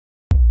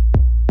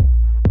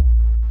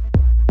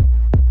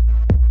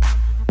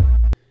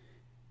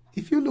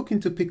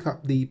looking to pick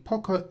up the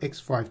POCO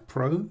X5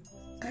 Pro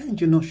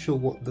and you're not sure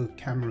what the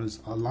cameras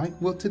are like,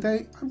 well,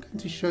 today I'm going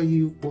to show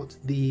you what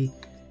the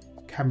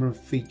camera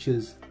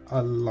features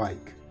are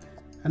like,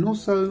 and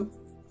also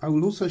I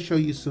will also show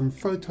you some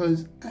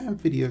photos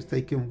and videos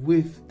taken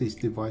with this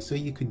device so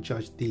you can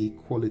judge the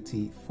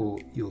quality for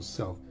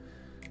yourself.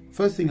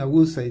 First thing I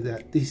will say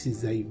that this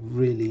is a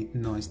really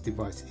nice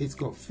device. It's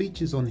got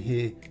features on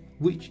here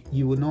which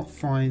you will not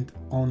find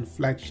on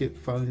flagship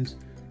phones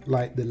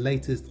like the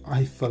latest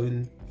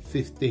iPhone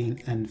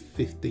 15 and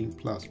 15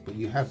 Plus, but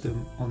you have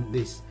them on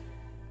this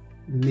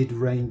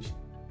mid-range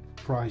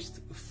priced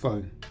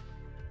phone.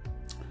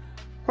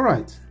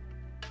 Alright,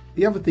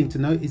 the other thing to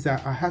note is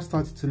that I have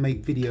started to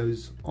make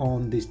videos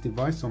on this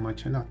device on my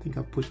channel. I think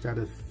I've pushed out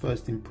a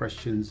first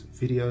impressions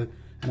video,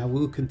 and I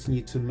will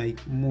continue to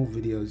make more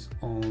videos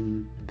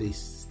on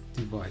this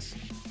device.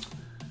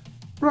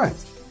 Right,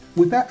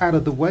 with that out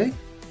of the way,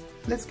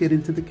 let's get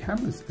into the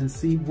cameras and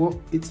see what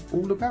it's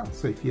all about.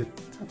 So if you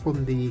tap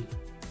on the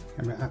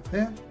camera app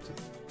there, so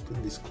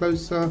put this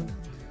closer,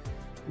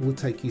 we'll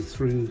take you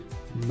through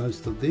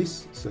most of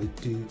this, so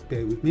do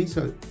bear with me.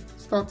 So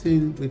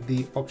starting with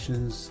the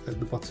options at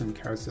the bottom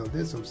carousel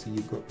there, so obviously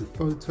you've got the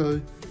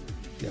photo,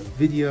 you have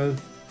video,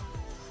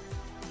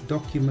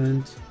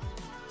 document,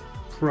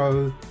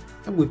 Pro,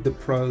 and with the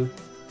Pro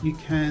you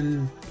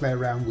can play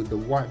around with the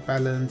white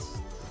balance,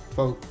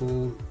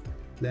 focal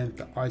length,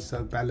 the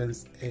ISO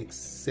balance,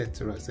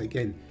 etc. So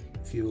again,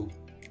 if you're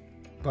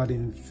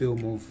budding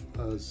film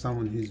of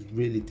someone who's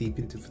really deep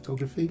into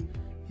photography,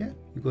 yeah,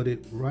 you got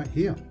it right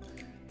here.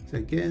 So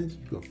again,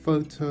 you've got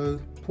photo,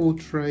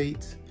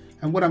 portrait,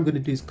 and what I'm going to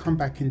do is come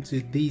back into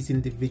these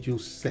individual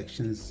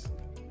sections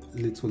a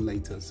little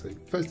later. So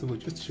first of all,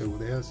 just to show what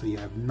they are, so you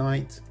have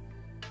night,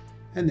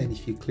 and then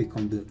if you click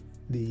on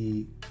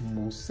the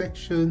more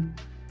section,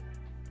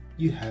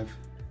 you have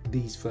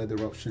these further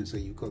options. So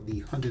you've got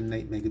the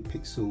 108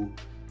 megapixel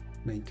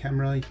main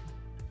camera,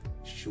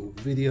 short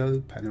video,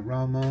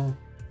 panorama,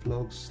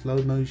 vlog,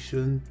 slow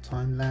motion,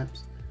 time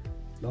lapse,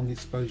 long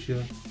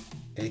exposure,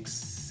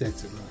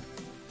 etc.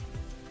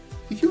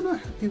 If you're not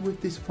happy with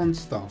this font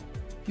style,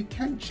 you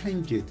can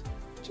change it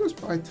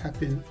just by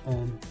tapping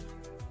on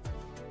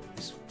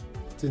this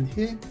button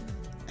here,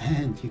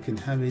 and you can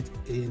have it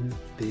in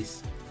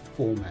this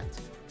format.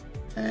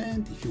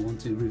 And if you want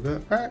to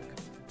revert back,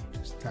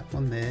 just tap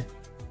on there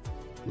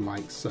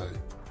like so.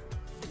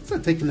 So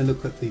taking a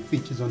look at the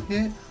features on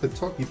here, at the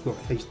top you've got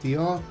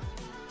HDR,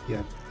 you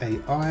have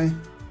AI,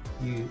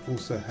 you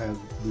also have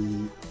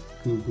the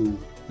Google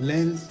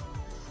Lens,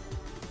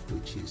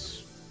 which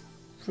is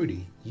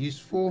pretty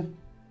useful.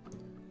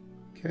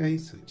 Okay,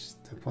 so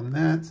just tap on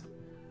that,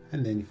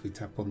 and then if we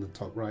tap on the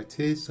top right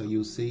here, so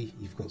you'll see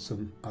you've got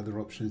some other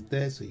options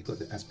there. So you've got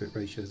the aspect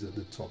ratios at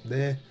the top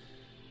there,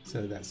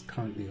 so that's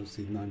currently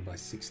obviously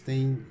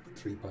 9:16,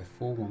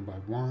 3:4,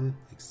 1:1,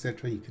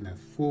 etc. You can have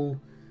full.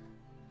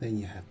 Then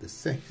you have the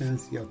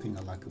seconds. The other thing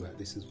I like about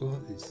this as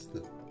well is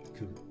that you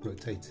can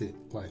rotate it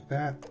like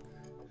that,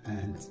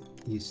 and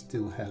you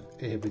still have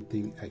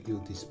everything at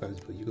your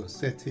disposal. You've got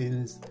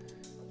settings,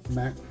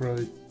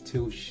 macro,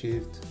 tilt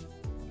shift,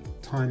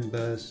 time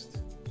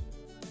burst,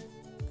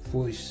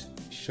 voice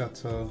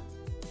shutter,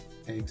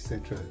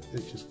 etc.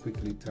 Let's just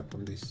quickly tap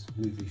on this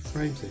movie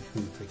frame. So if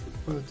you want to take a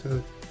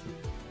photo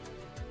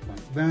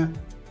like that,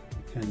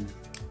 you can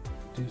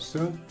do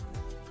so.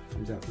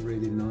 Comes out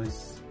really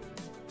nice,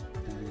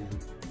 and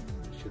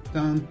once you're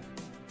done,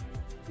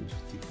 you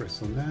just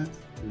depress on that,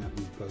 and that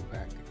will go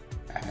back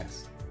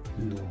as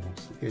normal.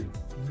 So again,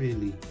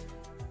 really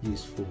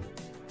useful.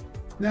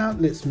 Now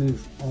let's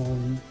move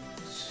on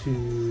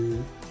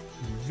to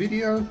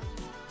video.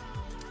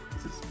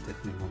 Just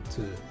definitely want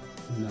to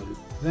note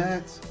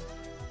that,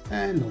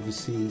 and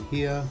obviously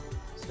here,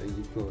 so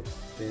you've got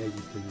there,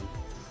 you can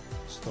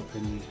stop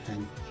any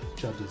hand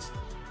judges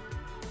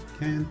you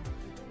can,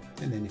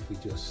 and then if we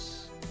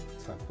just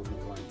tap on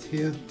the right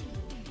here,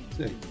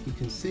 so you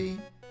can see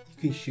you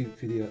can shoot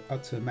video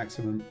up to a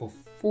maximum of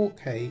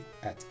 4K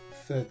at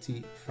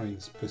 30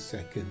 frames per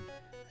second.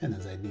 And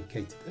as I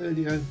indicated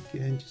earlier,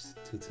 again, just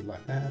tilt it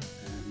like that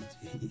and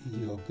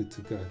you are good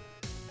to go.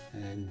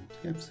 And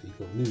yep, so you've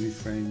got movie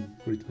frame,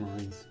 grid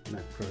lines,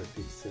 macro,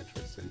 etc.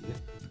 So yeah,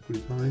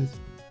 grid lines.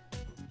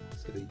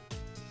 So you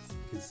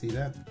can see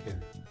that again,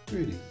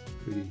 really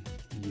pretty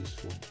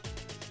useful.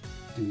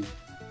 Do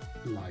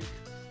like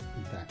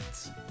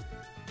that.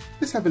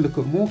 Let's have a look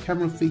at more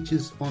camera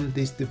features on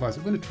this device.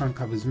 I'm going to try and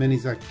cover as many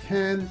as I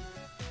can.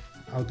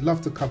 I would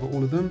love to cover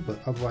all of them, but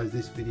otherwise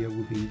this video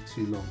will be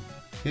too long.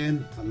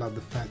 Again, I love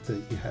the fact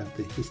that you have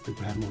the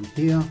histogram on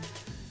here.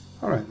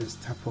 Alright, let's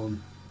tap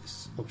on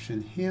this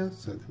option here.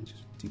 So then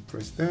just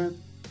depress that,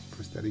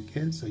 press that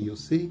again. So you'll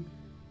see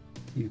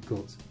you've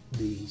got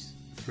these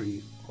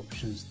three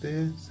options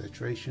there: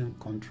 saturation,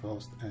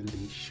 contrast, and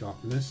the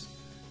sharpness.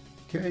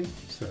 Okay,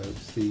 so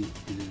see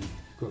you've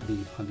got the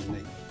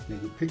 108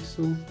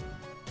 megapixel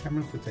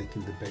camera for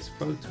taking the best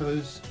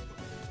photos.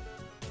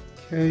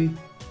 Okay,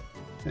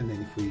 and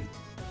then if we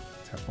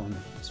tap on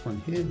this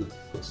one here, look,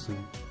 we've got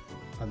some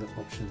other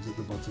options at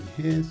the bottom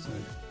here, so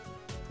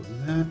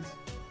put that.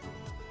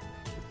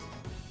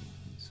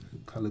 So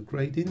color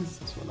gradings,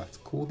 that's what I like to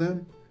call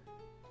them.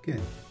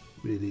 Again,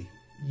 really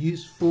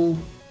useful.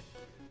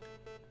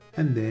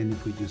 And then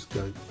if we just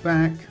go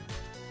back,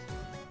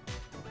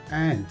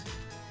 and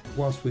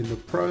whilst we're in the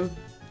Pro,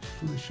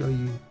 just want to show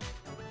you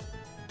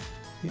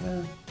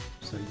here,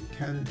 so you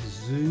can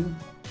zoom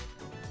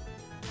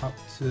up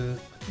to,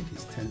 I think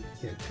it's 10,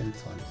 yeah, 10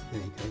 times,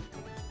 there you go.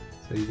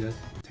 So you go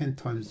 10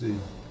 times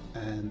zoom,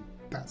 and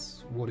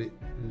that's what it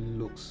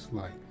looks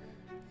like.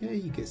 Yeah,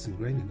 you get some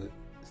grain in it.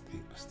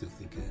 I still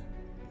think,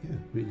 yeah,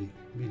 really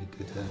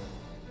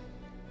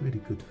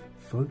good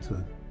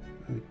photo.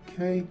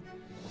 Okay,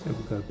 so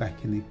we'll go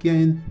back in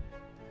again.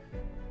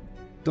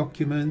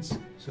 Documents,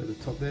 so at the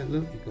top there,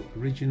 look, you've got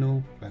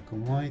original, black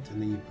and white,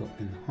 and then you've got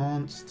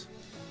enhanced.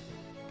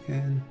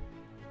 Again,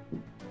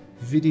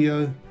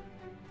 video,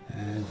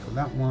 and for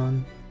that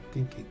one, I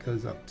think it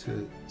goes up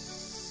to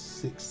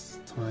 6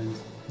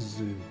 times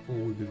zoom, or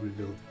will be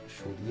revealed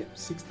shortly. Yep,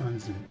 6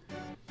 times zoom.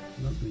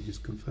 Let me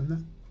just confirm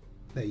that.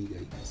 There you go,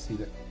 you can see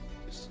that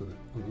sort of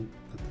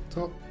at the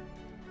top.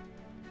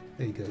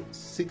 There you go,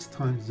 6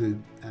 times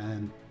zoom,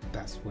 and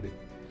that's what it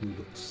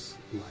looks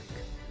like.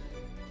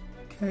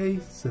 Okay,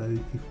 so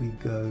if we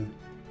go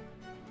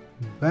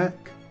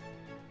back,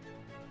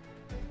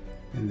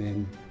 and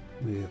then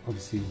we're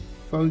obviously in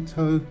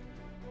photo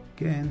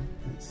again.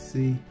 Let's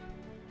see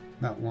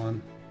that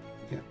one.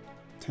 Yeah,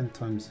 10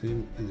 times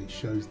zoom, as it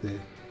shows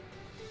there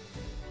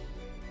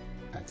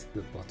at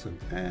the bottom.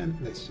 And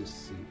let's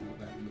just see what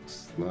that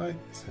looks like.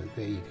 So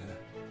there you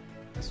go.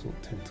 That's what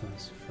 10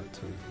 times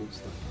photo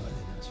looks like.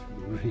 That's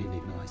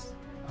really nice,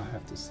 I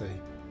have to say.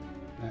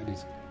 That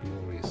is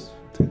glorious.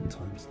 10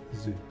 times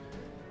zoom.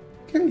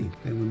 Okay,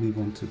 then we move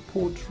on to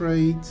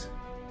portrait.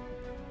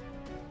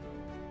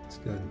 Let's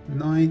go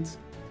night,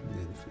 and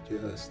then for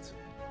just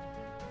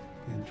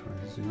again try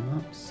and zoom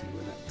up, see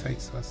where that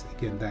takes us.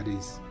 Again, that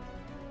is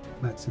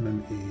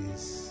maximum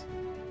is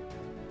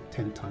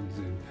 10 times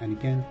zoom, and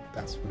again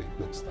that's what it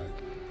looks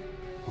like.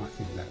 I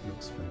think that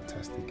looks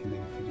fantastic. And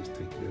then if you just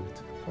take it over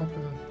to the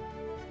POCO,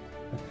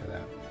 look at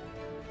that.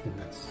 I think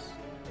that's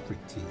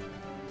pretty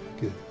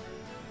good.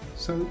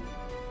 So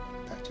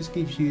that just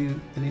gives you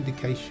an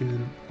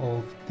indication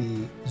of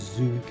the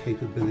zoom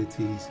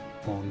capabilities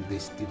on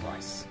this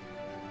device.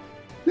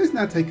 Let's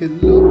now take a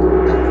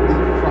look at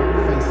the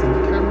front-facing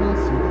camera,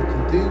 see what we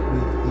can do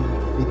with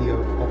the video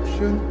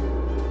option.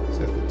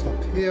 So at the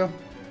top here,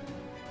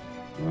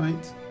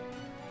 right,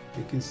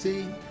 you can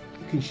see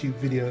you can shoot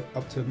video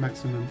up to a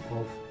maximum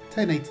of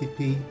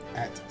 1080p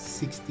at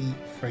 60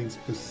 frames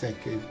per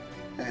second.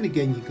 And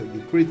again, you've got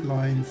your grid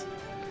lines,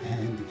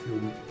 and if you're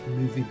a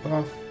movie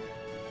buff,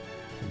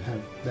 you can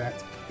have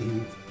that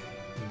in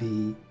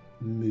the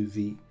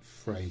movie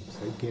frame.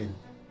 So again,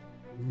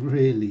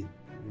 really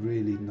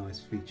nice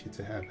feature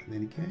to have. And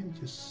then again,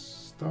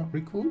 just start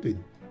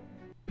recording.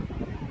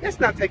 Let's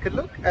now take a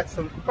look at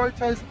some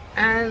photos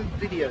and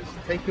videos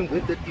taken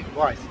with the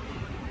device.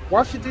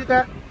 Whilst you do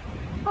that,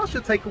 I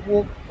shall take a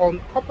walk on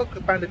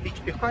Copacabana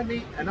Beach behind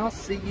me, and I'll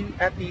see you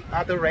at the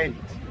other end.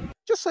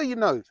 Just so you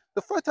know,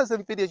 the photos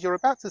and videos you're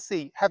about to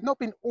see have not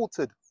been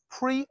altered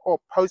pre or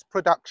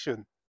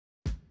post-production.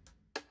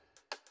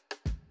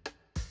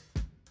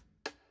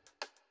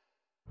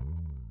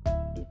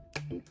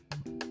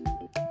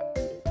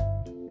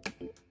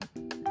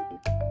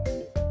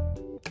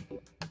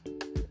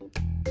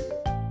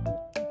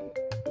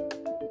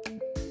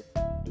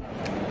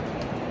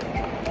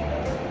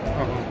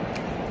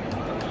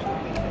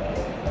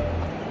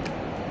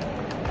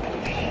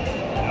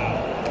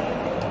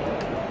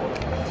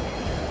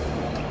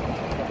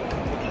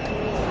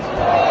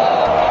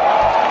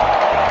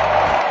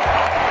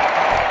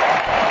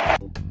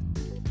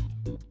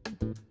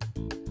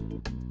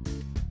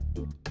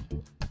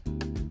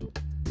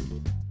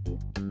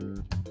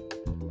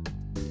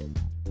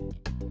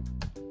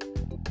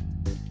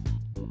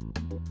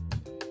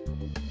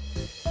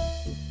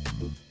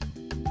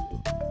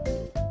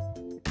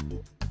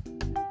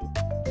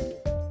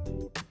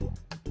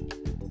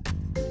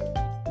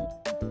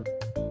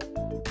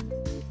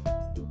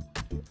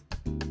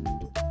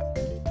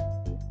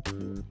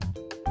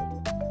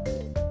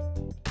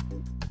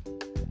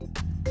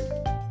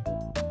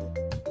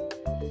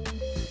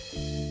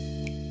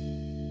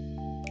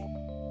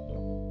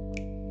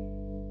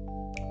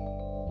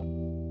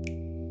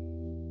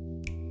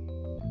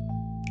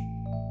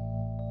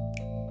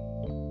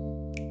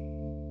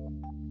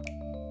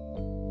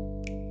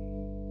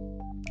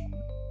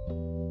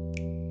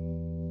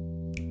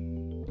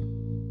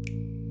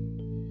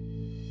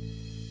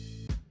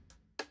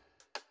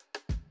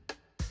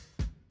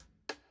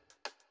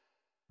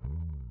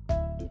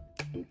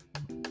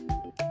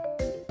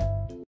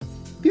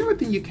 The other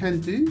thing you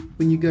can do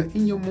when you go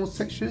in your more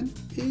section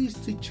is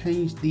to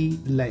change the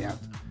layout.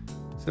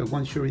 So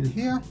once you're in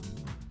here,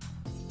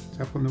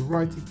 tap on the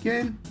right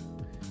again,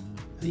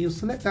 and you'll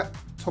select that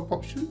top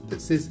option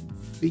that says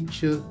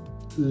feature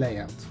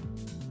layout.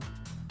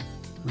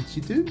 Once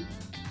you do,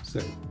 so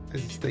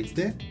as it states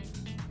there,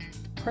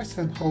 press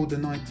and hold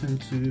an item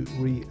to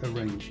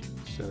rearrange.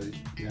 So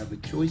you have a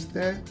choice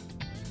there,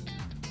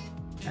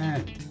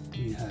 and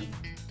you have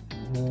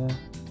more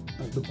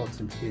at the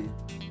bottom here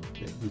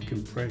that you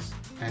can press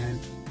and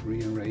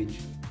rearrange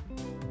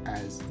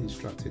as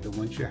instructed. And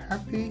once you're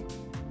happy,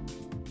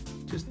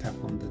 just tap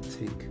on the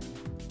tick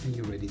and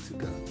you're ready to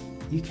go.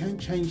 You can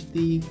change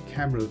the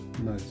camera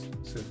mode.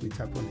 So if we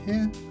tap on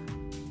here,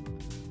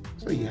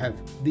 so you have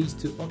these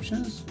two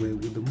options, where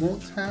with the More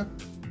tab,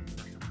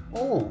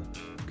 or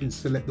you can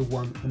select the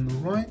one on the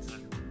right,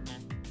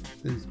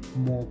 there's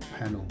More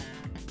panel.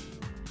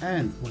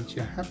 And once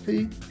you're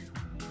happy,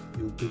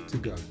 you're good to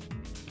go.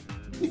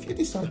 If you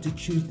decide to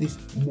choose this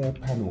More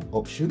panel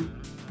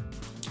option,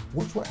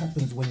 watch what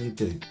happens when you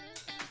do.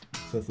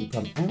 So if we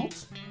come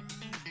out,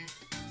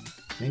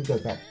 then go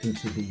back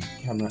into the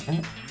camera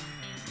app.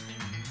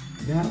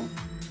 Now,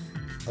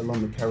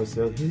 along the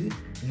carousel here,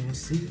 you will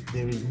see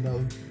there is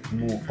no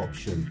More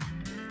option.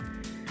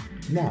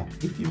 Now,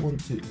 if you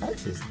want to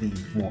access the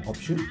More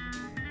option,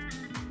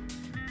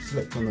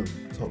 select on the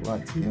top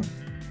right here,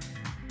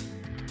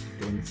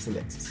 then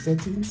select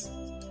Settings,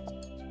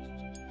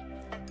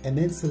 and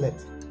then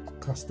select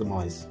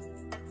Customize,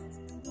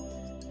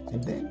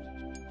 and then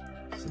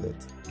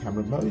select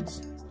Camera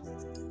Modes,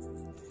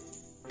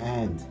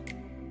 and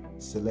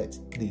select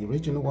the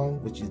original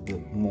one, which is the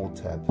More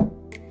tab.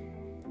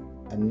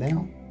 And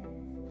now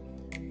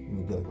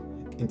we go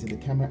into the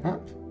camera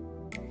app,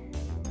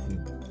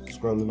 we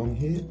scroll along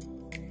here,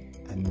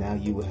 and now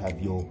you will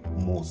have your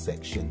More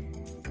section.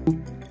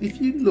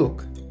 If you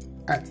look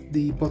at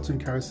the bottom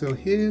carousel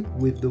here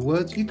with the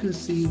words, you can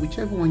see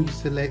whichever one you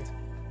select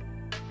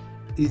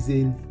is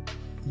in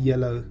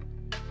yellow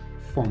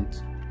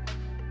font.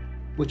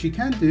 What you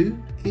can do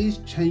is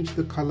change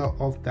the color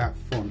of that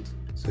font.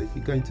 So if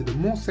you go into the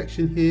More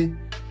section here,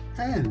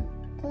 and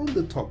on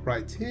the top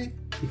right here,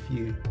 if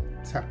you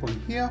tap on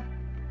here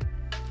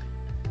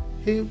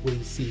where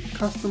you see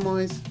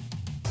Customize,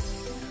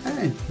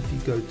 and if you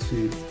go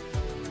to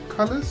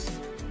Colors,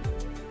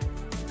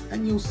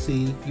 and you'll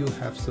see you'll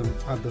have some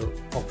other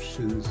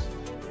options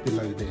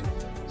below there.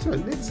 So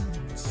let's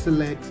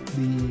select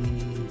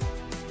the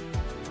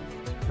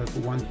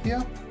purple one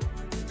here.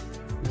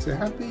 Once you're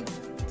happy,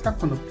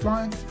 tap on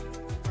Apply,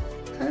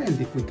 and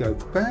if we go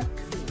back,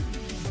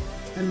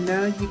 and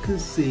now you can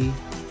see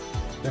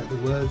that the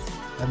words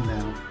are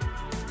now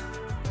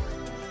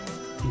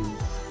in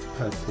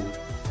purple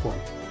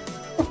font.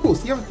 Of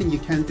course, the other thing you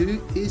can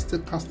do is to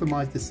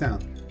customize the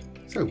sound.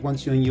 So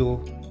once you're in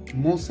your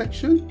More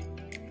section,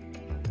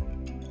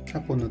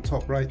 tap on the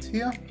top right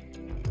here,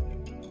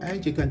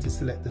 and you're going to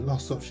select the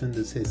last option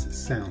that says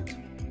Sound,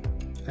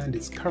 and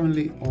it's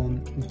currently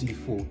on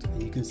default.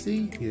 And you can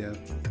see here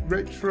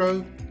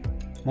retro,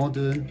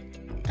 modern,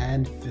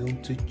 and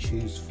film to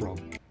choose from.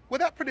 Well,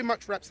 that pretty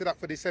much wraps it up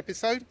for this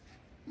episode.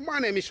 My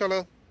name is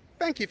Shola.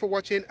 Thank you for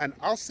watching, and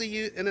I'll see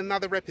you in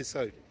another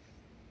episode.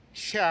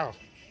 Ciao.